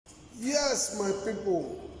Yes, my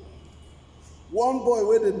people. One boy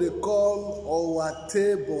wey dem dey call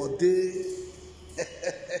Owate Bode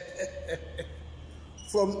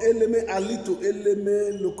from Eleme Aleto,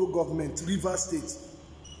 Eleme local government, Rivers State.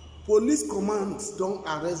 Police command don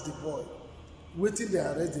arrest the boy. Wetin dey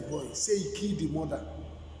arrest the boy? Say he kill the mother.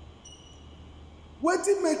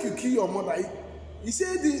 Wetin make you kill your mother? He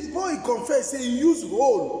say the boy confess say he use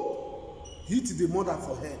hole hit the mother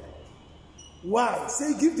for head. Why?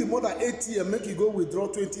 Say give the mother ATM make he go withdraw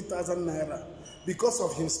 20,000 naira because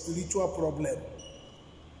of his spiritual problem.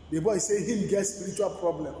 The boy say him get spiritual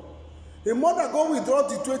problem. The mother go withdraw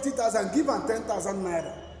the 20,000, give am 10,000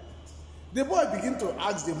 naira. The boy begin to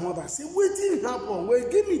ask the mother, say, wetin happen? Well,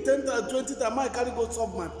 give me 10,000, 20,000, I carry go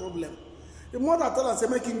solve my problem. The mother tell am say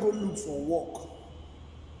make him go look for work.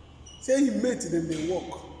 Say he mate dem dey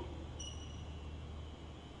work.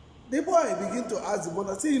 The boy begin to ask the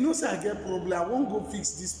mother, say, you know say I get problem, I wan go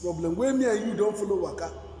fix this problem. Wey me and you don follow waka.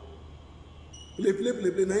 Play,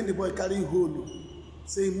 na him the boy carry hole.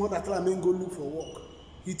 Say him mother tell am make go look for work.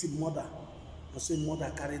 Hit him mother. And say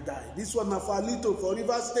mother carry die. This one na for Aleto, for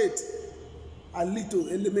Rivers State. Aleto,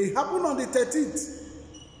 Eleme. It happened on the 13th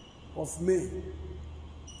of May.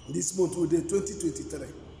 This month we dey 2023.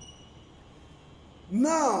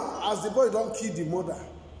 Now, as the boy don kill the mother,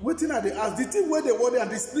 wetin I dey ask, the thing wey dey worry and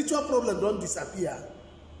the spiritual problem don disappear.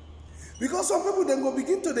 Because some people dem go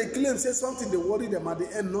begin to dey claim say something dey worry them at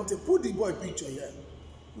the end, nothing. Put the boy picture here.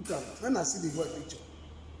 Look am. When I see the boy picture,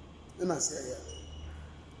 when I see here,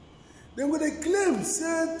 dem go dey claim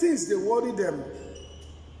say things dey worry them.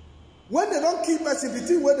 When they don't kill person, the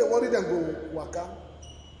thing where they worry them go waka.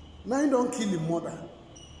 Now he don't kill him mother.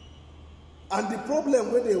 And the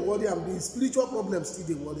problem where they worry them, the spiritual problem still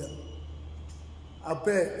they worry them. I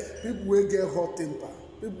beg, people will get hot temper,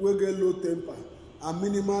 people will get low temper, and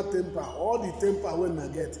minimal temper, all the temper when I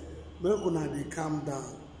get, make una they calm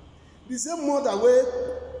down. The same mother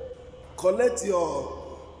will collect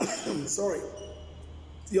your, sorry,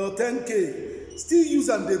 your 10K, still use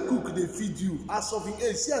and they cook, they feed you. As of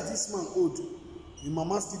age, see as this man old, your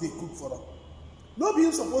mama still they cook for them. No be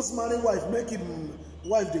him supposed to marry wife, make him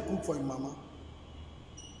wife they cook for him mama.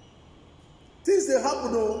 Things they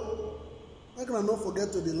happen though. Make I not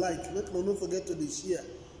forget to the like, make I not forget to the share,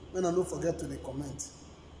 make I not forget to the comment.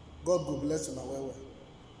 God go bless you now well.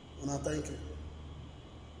 And I thank you.